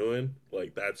should be doing.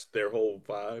 Like that's their whole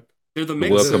vibe. They're the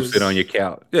mixers. Welcome, sit on your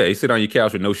couch. Yeah, you sit on your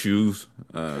couch with no shoes.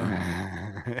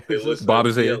 Bob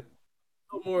his head.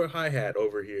 No more hi-hat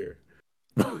over here.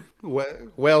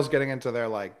 Whales getting into their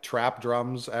like trap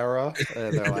drums era.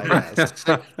 And they're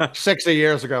like, 60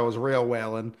 years ago was real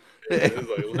whaling. Like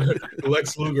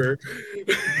Lex Luger.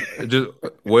 Just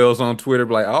whales on Twitter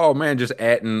be like, oh man, just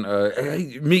adding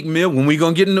hey, Meek Mill, when we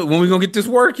gonna get this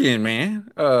work in, man.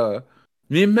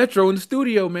 Me and Metro in the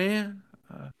studio, man.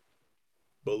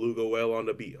 Beluga whale on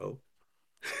the beat, ho.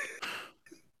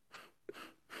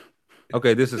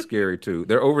 Okay, this is scary too.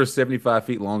 They're over 75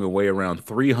 feet long and weigh around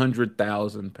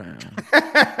 300,000 pounds.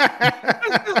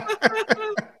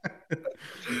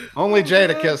 Only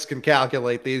Jadakiss can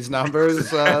calculate these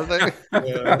numbers. They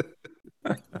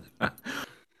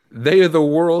are the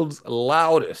world's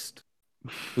loudest.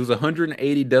 Whose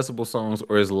 180 decibel songs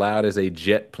are as loud as a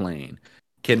jet plane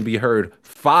can be heard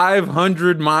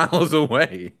 500 miles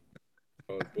away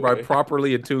by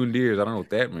properly attuned ears. I don't know what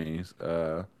that means.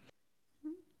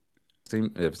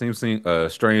 It seems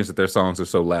strange that their songs are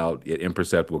so loud yet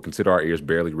imperceptible. Consider our ears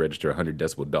barely register 100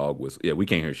 decibel dog whistle. Yeah, we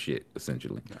can't hear shit,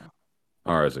 essentially.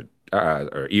 Our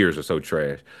ears are so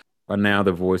trash. But now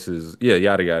the voices,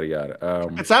 yada, yada, yada.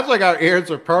 It sounds like our ears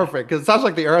are perfect because it sounds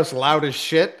like the Earth's loud as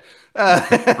shit.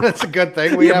 That's a good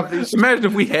thing. We have these. Imagine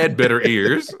if we had better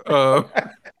ears. You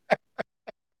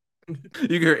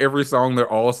can hear every song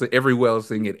every whale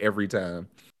sing it every time.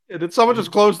 Did someone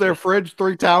just close their fridge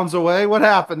 3 towns away? What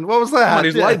happened? What was that?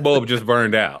 Somebody's light bulb just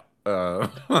burned out.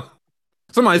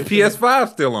 Somebody's PS5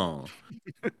 still on.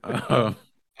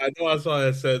 I know I saw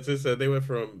it said they went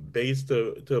from bass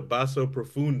to basso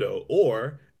profundo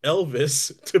or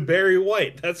Elvis to Barry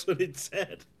White. That's what it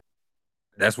said.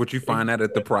 That's what you find out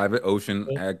at the private ocean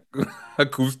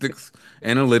acoustics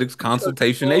analytics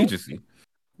consultation agency.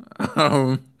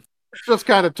 It's just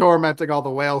kind of tormenting all the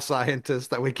whale scientists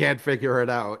that we can't figure it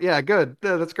out. Yeah, good.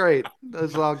 Yeah, that's great.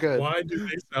 That's all good. Why do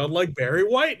they sound like Barry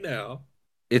White now?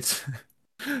 It's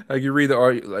like you read the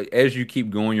article, like as you keep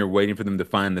going, you're waiting for them to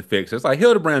find the fix. It's like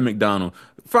Hildebrand McDonald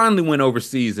finally went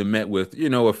overseas and met with,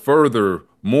 a further,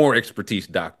 more expertise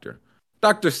doctor,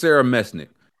 Dr. Sarah Mesnick.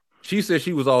 She said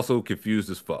she was also confused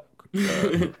as fuck.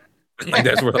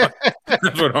 That's where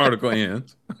the article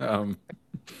ends.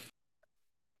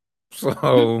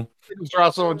 So draw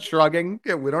someone shrugging.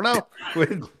 Yeah, we don't know.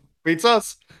 Beats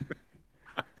us.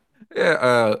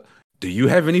 Yeah. Do you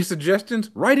have any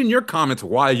suggestions? Write in your comments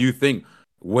why you think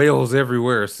whales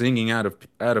everywhere are singing out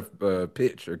of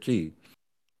pitch or key.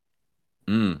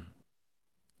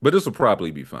 But this will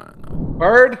probably be fine.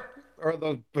 Bird or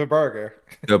the burger?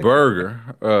 The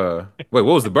burger. Wait,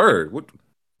 what was the bird?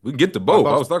 We can get to both.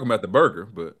 I was talking about the burger,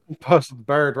 but posted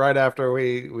bird right after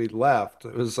we left.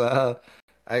 It was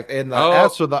in the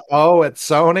S or the O at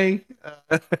Sony.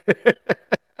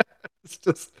 It's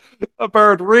just a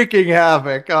bird wreaking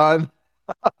havoc on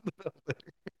the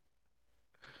building.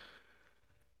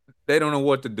 They don't know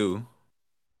what to do.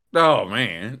 Oh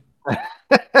man.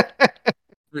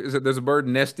 There's a bird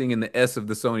nesting in the S of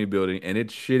the Sony building, and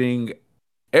it's shitting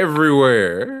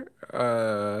everywhere.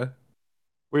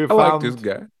 We I found like this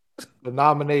guy. The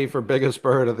nominee for biggest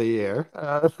bird of the year.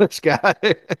 This guy.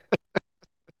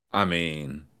 I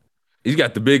mean, he's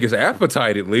got the biggest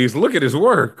appetite. At least look at his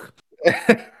work.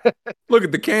 Look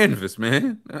at the canvas,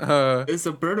 man. Is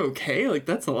a bird okay? Like,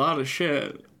 that's a lot of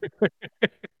shit.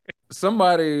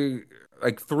 Somebody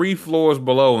like 3 floors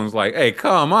below and is like, "Hey,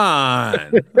 come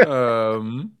on."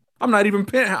 I'm not even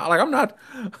penthouse. Like,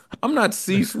 I'm not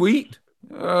C-suite.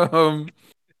 And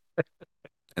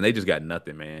they just got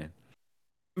nothing, man.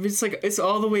 It's like, it's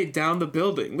all the way down the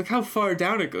building. Look how far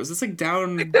down it goes. It's like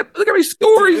down. Look how many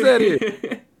stories that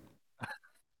is.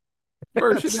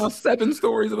 Bird shit down 7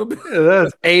 stories of a building.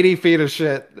 That's 80 feet of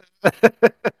shit.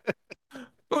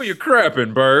 Oh, you're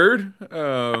crapping, bird.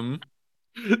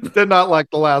 Did not like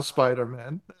the last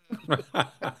Spider-Man.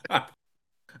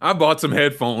 I bought some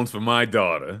headphones for my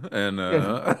daughter, and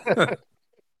I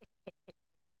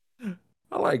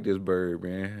like this bird,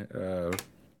 man.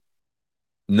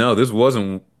 No, this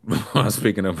wasn't.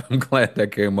 Speaking of, I'm glad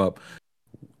that came up.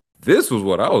 This was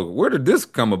what I was. Where did this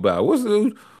come about?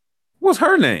 What's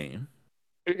her name?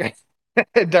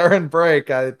 During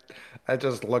break, I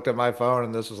just looked at my phone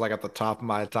and this was like at the top of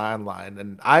my timeline.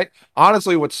 And I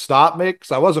honestly, what stopped me,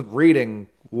 because I wasn't reading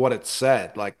what it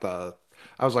said. I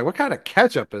was like, what kind of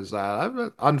ketchup is that?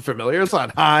 I'm unfamiliar. It's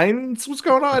not Heinz. What's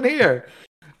going on here?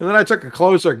 And then I took a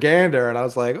closer gander and I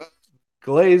was like,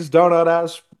 glazed donut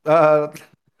ass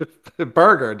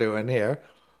burger doing here?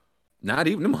 Not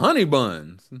even them honey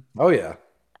buns. Oh yeah.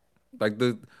 Like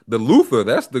the Luther,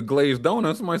 that's the glazed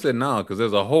donut. Somebody said no, because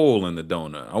there's a hole in the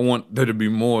donut. I want there to be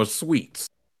more sweets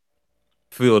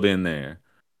filled in there.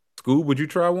 Scoob, would you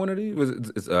try one of these?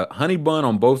 It's a honey bun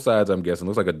on both sides, I'm guessing.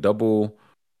 Looks like a double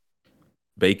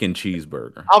bacon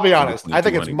cheeseburger. I'll be honest. I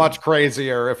think it's much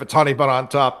crazier if it's honey bun on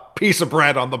top, piece of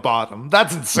bread on the bottom.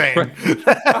 That's insane.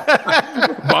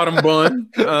 Bottom bun.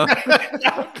 He's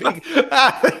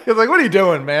like, what are you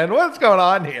doing, man? What's going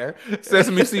on here?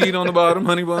 Sesame seed on the bottom,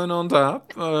 honey bun on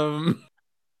top. I'm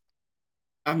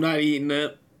not eating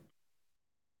it.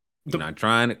 You're not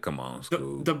trying it? Come on,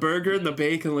 Scoob. The burger and the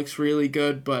bacon looks really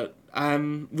good, but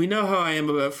we know how I am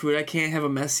about food. I can't have a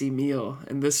messy meal,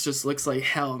 and this just looks like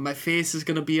hell. My face is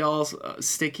gonna be all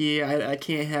sticky. I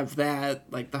can't have that.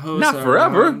 Like the host. Not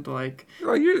forever. Around,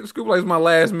 you Scoob like my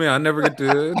last meal. I never get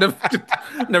to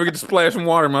never get to splash some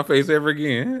water in my face ever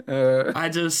again. I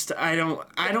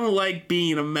don't like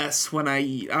being a mess when I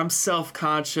eat. I'm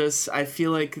self-conscious. I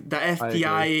feel like the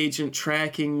FBI agent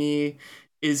tracking me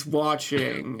is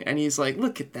watching, and he's like,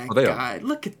 look at that guy.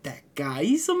 Look at that guy.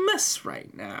 He's a mess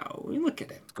right now. Look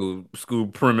at him.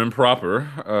 Scoob prim and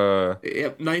proper.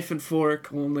 Yep, knife and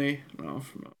fork only. No,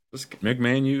 just kidding.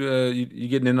 McMahon, you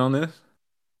getting in on this?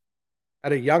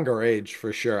 At a younger age,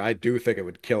 for sure. I do think it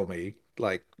would kill me,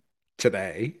 like,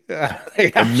 today.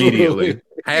 Immediately.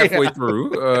 Halfway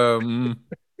through.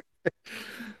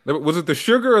 Was it the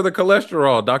sugar or the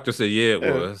cholesterol? Doctor said, yeah,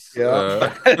 it was.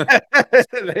 Yeah.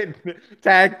 They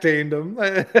tag teamed them.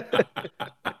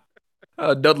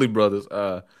 Dudley Brothers.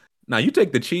 Now, you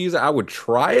take the cheese. I would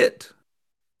try it.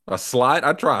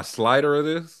 I'd try a slider of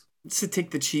this. To take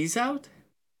the cheese out?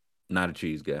 Not a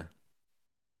cheese guy.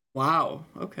 Wow.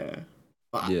 Okay.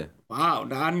 Wow. Yeah. Wow.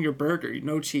 Not on your burger.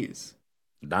 No cheese.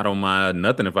 Not on my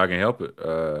nothing if I can help it.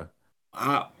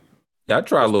 Wow. Yeah, I'd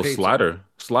try a little pizza.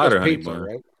 Slider honey Pizza, bun.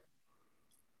 right?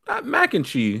 Mac and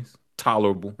cheese,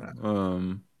 tolerable.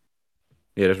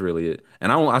 Yeah, that's really it. And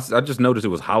I just noticed it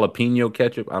was jalapeno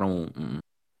ketchup. I don't.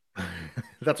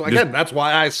 That's why that's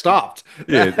why I stopped.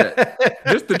 Yeah,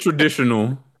 just the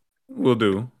traditional will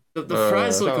do. The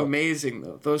fries look amazing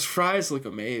though. Those fries look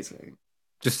amazing.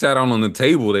 Just sat on the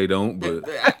table. They don't, but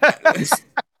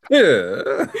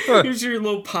yeah. Here's your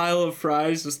little pile of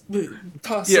fries. Just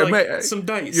toss some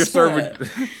dice. Your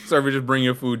server just bring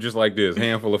your food just like this,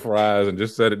 handful of fries, and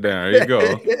just set it down. Here you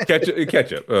go.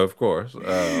 Ketchup, of course.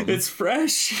 It's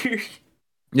fresh.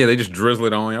 Yeah, they just drizzle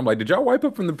it on you. I'm like, did y'all wipe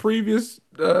up from the previous?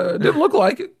 Didn't look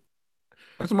like it.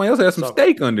 Somebody else has some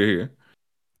steak under here.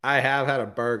 I have had a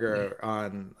burger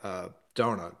on a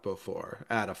donut before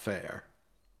at a fair,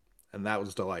 and that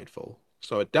was delightful.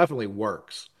 So it definitely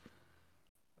works.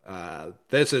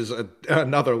 This is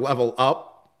another level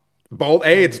up. Both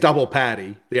it's double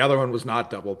patty. The other one was not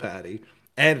double patty,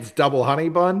 and it's double honey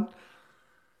bun.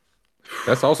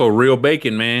 That's also real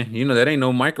bacon, man. You know that ain't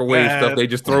no microwave stuff they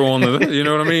just throw on the. You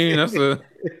know what I mean?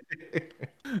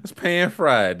 That's pan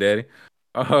fried, daddy.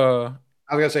 I was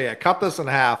gonna say, yeah, cut this in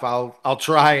half. I'll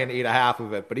try and eat a half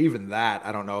of it, but even that,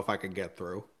 I don't know if I can get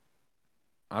through.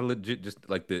 I legit just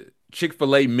like the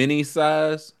Chick-fil-A mini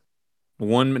size.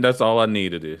 One, that's all I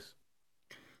need of this.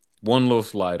 One little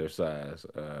slider size.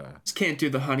 Just can't do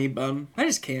the honey bun. I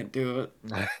just can't do it.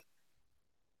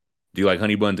 Do you like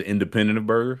honey buns independent of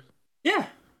burgers? Yeah,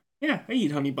 I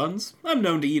eat honey buns. I'm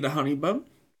known to eat a honey bun.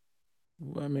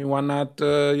 I mean, why not?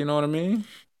 You know what I mean?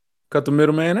 Cut the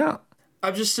middleman out.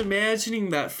 I'm just imagining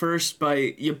that first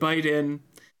bite. You bite in,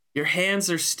 your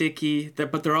hands are sticky,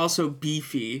 but they're also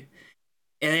beefy,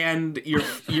 and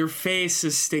your face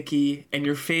is sticky, and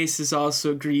your face is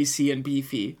also greasy and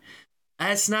beefy.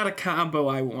 That's not a combo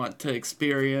I want to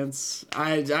experience.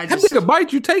 I just. How big a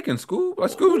bite you taking, Scoob?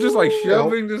 Scoob just like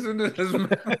shoving this into his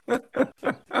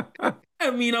mouth. I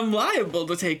mean, I'm liable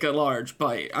to take a large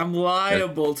bite. I'm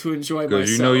liable to enjoy myself.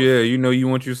 Because you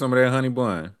want you some of that honey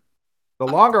bun. The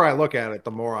longer I look at it, the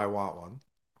more I want one.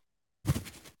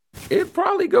 It'd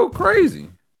probably go crazy.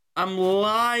 I'm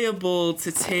liable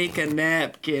to take a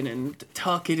napkin and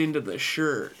tuck it into the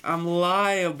shirt. I'm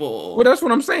liable. Well, that's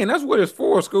what I'm saying. That's what it's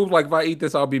for, Scoob. Like, if I eat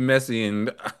this, I'll be messy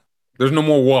and there's no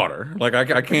more water. Like,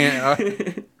 I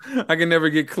can't, I can never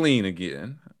get clean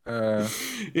again.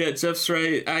 Yeah, Jeff's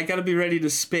right. I gotta be ready to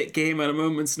spit game at a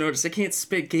moment's notice. I can't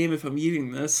spit game if I'm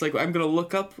eating this. Like, I'm gonna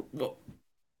look up. Well,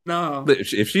 no.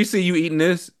 If she see you eating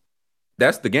this,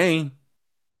 that's the game.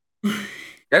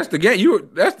 That's the game. You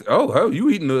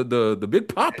eating the Big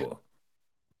Papa.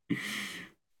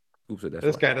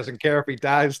 This guy doesn't care if he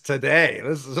dies today.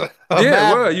 This is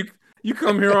well, you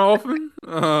come here often.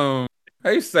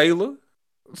 Hey, sailor.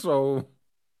 So.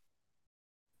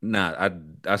 Nah,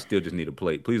 I still just need a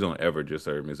plate. Please don't ever just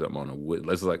serve me something on a wood.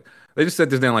 Let's they just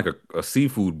set this down like a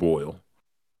seafood boil.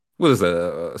 What is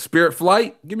a Spirit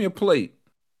Flight? Give me a plate.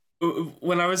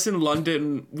 When I was in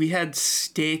London, we had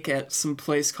steak at some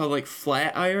place called like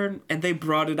Flatiron, and they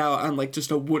brought it out on like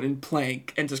just a wooden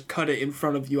plank and just cut it in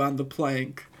front of you on the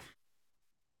plank.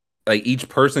 Like each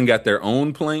person got their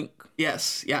own plank?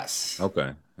 Yes.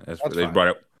 Okay. That's they fine. Brought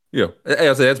out. Yeah,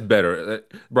 I say that's better. They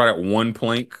brought out one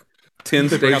plank. 10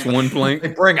 steaks, one plank. They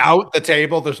bring out the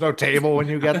table. There's no table when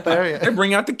you get there. Yeah. They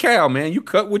bring out the cow, man. You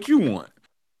cut what you want.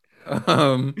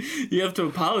 You have to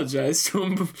apologize to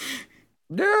him.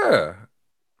 Yeah.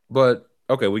 But,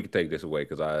 okay, we could take this away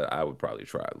because I would probably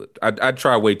try. I'd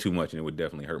try way too much and it would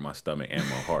definitely hurt my stomach and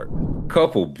my heart.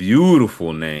 Couple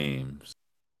beautiful names.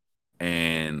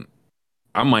 And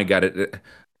I might got it.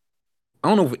 I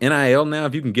don't know if NIL now,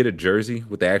 if you can get a jersey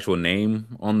with the actual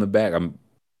name on the back. I'm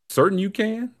certain you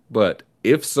can, but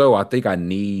if so, I think I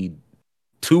need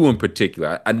two in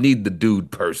particular. I need the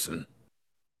dude person.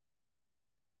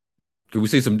 Can we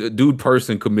see some dude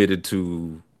person committed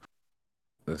to,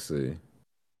 let's see,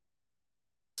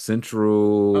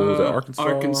 Central, is that Arkansas?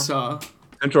 Arkansas.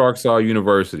 Central Arkansas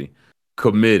University.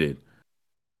 Committed.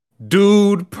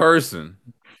 Dude person.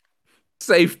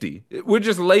 Safety. We're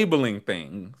just labeling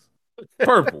things.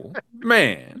 Purple.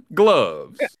 Man.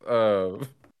 Gloves.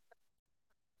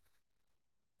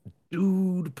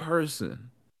 Dude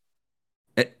person.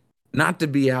 Not to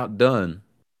be outdone.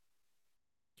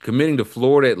 Committing to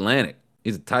Florida Atlantic.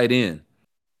 He's a tight end.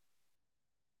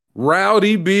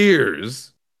 Rowdy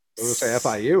Beers. I was going to say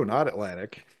FIU, not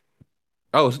Atlantic.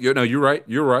 Oh, no, you're right.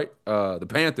 You're right. The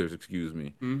Panthers, excuse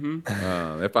me. Mm-hmm.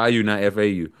 FIU, not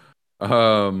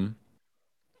FAU.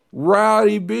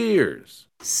 Rowdy Beers.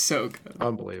 So good.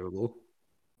 Unbelievable.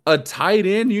 A tight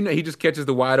end, he just catches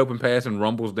the wide open pass and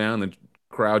rumbles down. The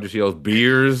crowd just yells,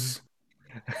 Beers.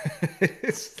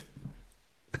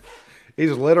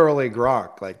 He's literally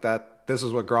Gronk. Like that. This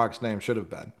is what Gronk's name should have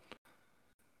been.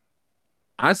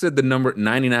 I said the number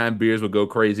 99 beers would go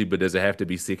crazy, but does it have to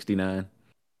be 69?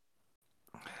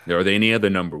 Are there any other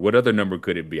number? What other number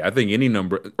could it be? I think any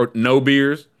number. Or no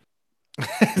beers.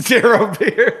 0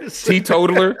 beers.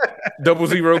 Teetotaler.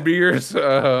 00 beers.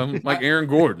 Like Aaron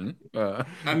Gordon.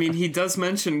 I mean, he does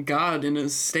mention God in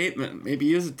his statement. Maybe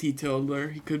he is a teetotaler.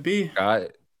 He could be.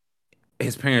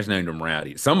 His parents named him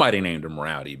Rowdy. Somebody named him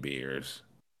Rowdy Beers.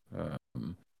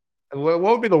 What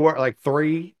would be the word? Like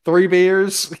three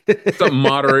beers? Something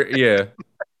moderate, yeah.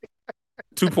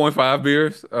 2.5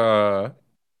 beers.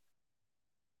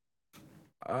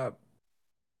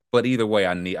 But either way,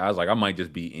 I was like, I might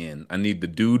just be in. I need the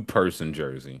dude person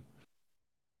jersey.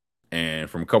 And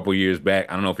from a couple years back,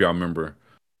 I don't know if y'all remember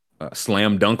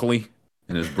Slam Dunkley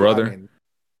and his brother. I mean,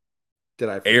 did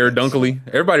I Air forget? Dunkley?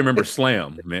 Everybody remembers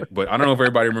Slam, man, but I don't know if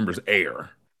everybody remembers Air.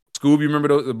 Scoob, you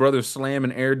remember the brothers Slam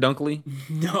and Air Dunkley?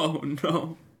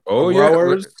 No. Oh,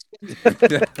 Rowers?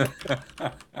 yeah.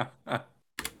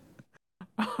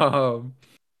 um,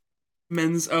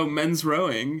 Men's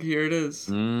rowing. Here it is.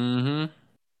 mm-hmm.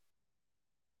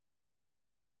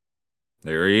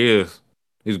 There he is.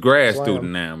 He's a grad Slam.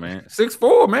 student now, man.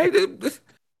 6'4", man.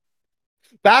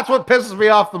 That's what pisses me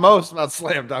off the most about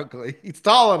Slam Dunkley. He's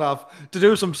tall enough to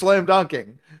do some slam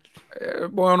dunking.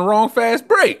 Boy on the wrong fast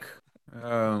break.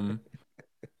 I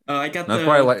got that's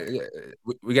probably like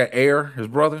we got Air, his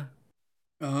brother.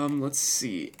 Let's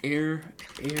see, Air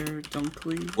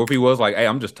Dunkley. Or if he was like, hey,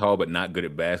 I'm just tall but not good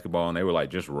at basketball, and they were like,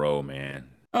 just row, man.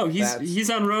 Oh, he's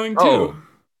on rowing too.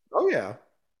 Oh yeah.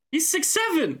 He's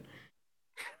 6'7".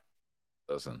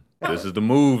 Listen, this is the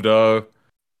move, dog.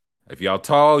 If y'all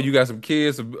tall, you got some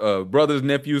kids, brothers,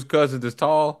 nephews, cousins that's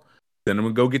tall, then I'm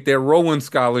gonna go get that rowing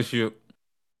scholarship.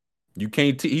 You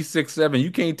can't. He's 6'7".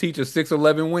 You can't teach a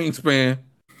 6'11" wingspan.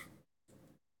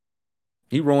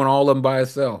 He rowing all of them by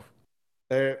himself.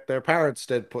 Their parents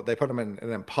put him in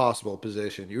an impossible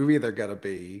position. You've either got to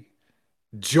be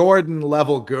Jordan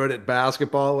level good at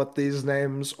basketball with these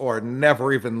names, or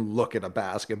never even look at a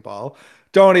basketball.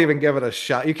 Don't even give it a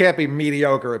shot. You can't be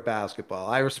mediocre at basketball.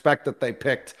 I respect that they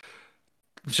picked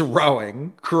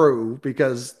rowing crew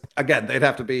because, again, they'd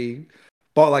have to be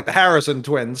like the Harrison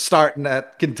twins starting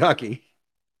at Kentucky.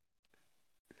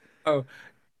 Oh,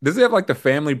 does it have like the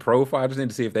family profile? I just need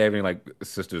to see if they have any like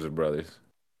sisters or brothers.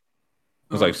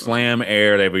 It was like Slam,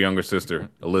 Air. They have a younger sister,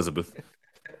 Elizabeth.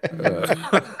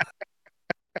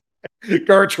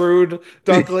 Gertrude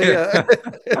Dunkley.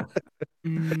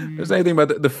 There's anything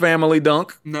about the family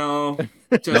dunk? No,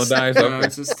 just, no dice. No,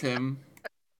 it's just him.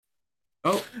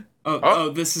 Oh!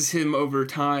 This is him over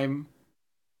time.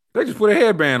 They just put a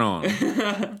headband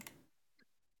on.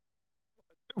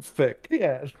 Thick,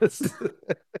 yeah.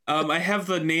 I have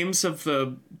the names of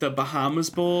the Bahamas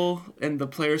Bowl and the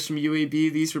players from UAB.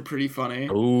 These were pretty funny.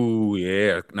 Oh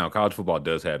yeah, now college football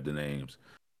does have the names.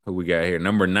 Who we got here?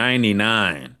 Number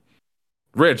 99,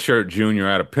 redshirt junior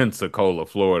out of Pensacola,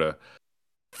 Florida,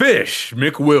 Fish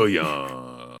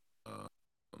McWilliams.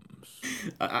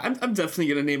 I'm definitely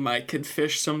gonna name my kid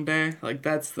Fish someday. Like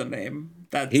that's the name.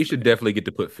 He should definitely get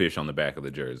to put Fish on the back of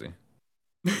the jersey.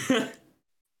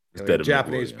 Instead of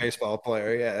Japanese baseball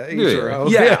player, yeah.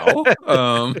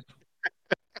 Yeah.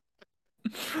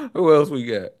 Who else we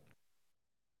got?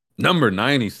 Number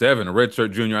 97, a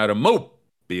redshirt junior out of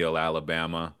Mobile,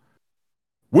 Alabama,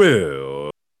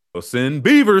 Wilson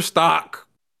Beaverstock.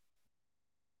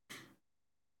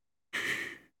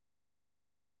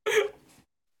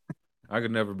 I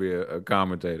could never be a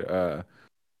commentator.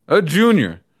 A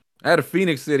junior out of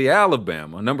Phoenix City,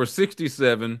 Alabama, number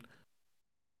 67,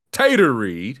 Tater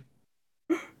Reed.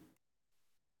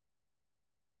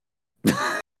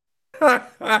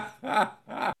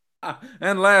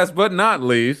 And last but not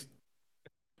least,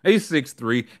 he's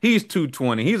 6'3". He's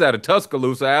 220. He's out of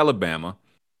Tuscaloosa, Alabama,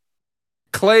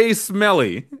 Clay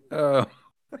Smelly. They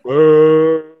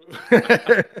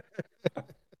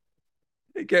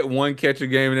get one catch a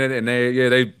game in it, and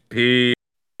they pee.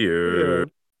 There's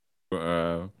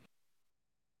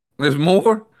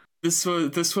more. This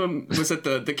one was at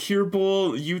the Cure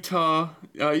Bowl, Utah.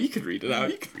 You could read it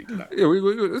out. Yeah,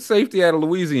 we safety out of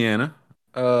Louisiana.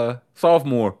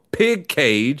 Sophomore, Pig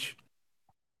Cage.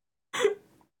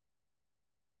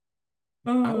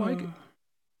 I like it.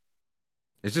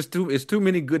 It's just too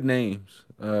many good names.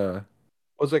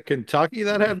 Was it Kentucky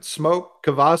that had Smoke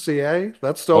Cavassier?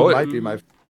 That still might be my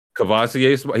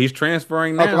Cavassier. He's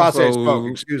transferring now. Cavassier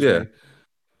Smoke, excuse me.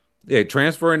 Yeah,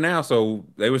 transferring now. So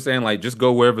they were saying like just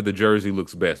go wherever the jersey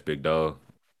looks best, big dog.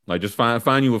 Like just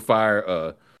find you a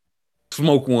fire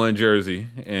Smoke One jersey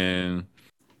and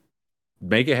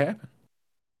make it happen.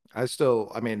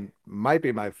 Might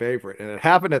be my favorite, and it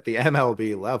happened at the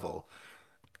MLB level.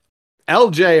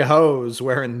 LJ Hose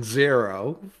wearing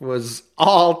 0 was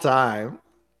all time.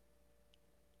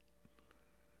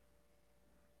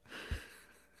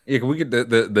 Yeah, can we get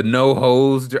the no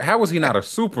hose? How was he not a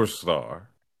superstar?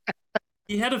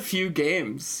 He had a few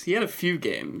games. He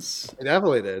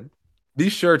definitely did.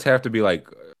 These shirts have to be like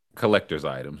collector's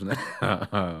items.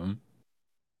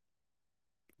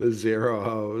 The 0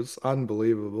 hose,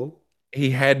 unbelievable.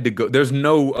 He had to go. There's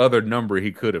no other number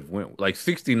he could have went. Like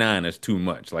 69 is too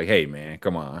much. Like, hey man,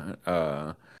 come on.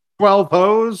 12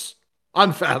 hose.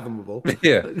 Unfathomable.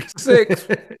 Yeah. 6,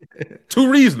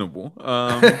 too reasonable.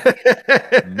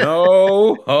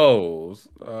 No hoes.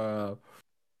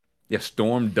 Yeah,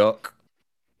 Storm Duck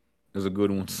is a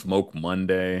good one. Smoke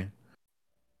Monday.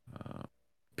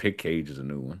 Pig Cage is a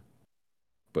new one.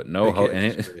 But no ho.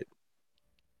 And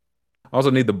I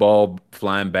also need the ball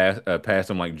flying past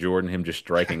him like Jordan, him just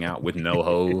striking out with no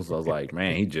hose. I was like,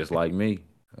 man, he just like me.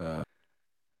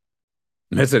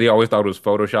 Matt said he always thought it was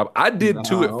Photoshop. I did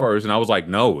too at first, and I was like,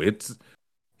 no, is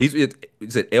it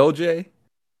LJ?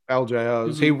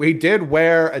 LJOs. He did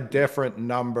wear a different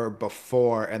number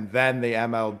before, and then the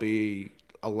MLB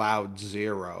allowed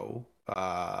 0.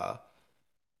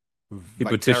 He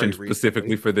petitioned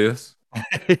specifically for this.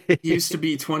 He used to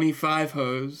be 25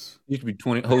 hose. He used to be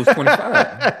 20 hose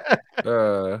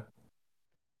 25.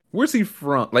 Where's he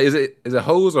from? Like, is it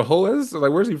hose or hose?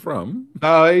 Like, where's he from?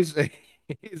 No, he's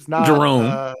not.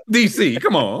 Jerome, DC.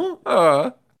 Come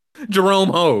on, Jerome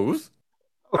Hose.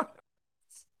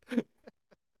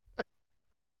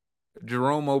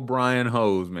 Jerome O'Brien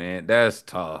Hose, man, that's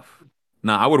tough.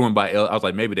 Nah, I would have went by I was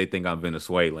like, maybe they think I'm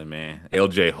Venezuelan, man.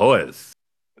 LJ Hose.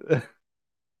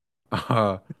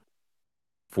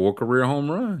 4 career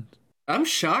home runs. I'm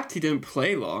shocked he didn't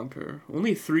play longer.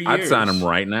 Only 3 years. I'd sign him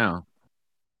right now.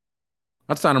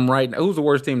 Who's the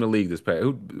worst team in the league this past?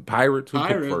 Pirates? Who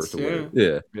picked first?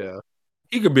 Yeah. Yeah.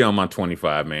 He could be on my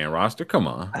 25-man roster. Come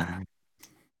on.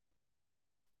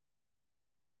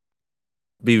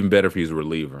 Be even better if he's a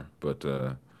reliever. But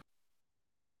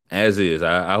as is,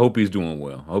 I hope he's doing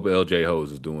well. I hope LJ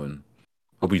Hose is doing.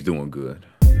 Hope he's doing good.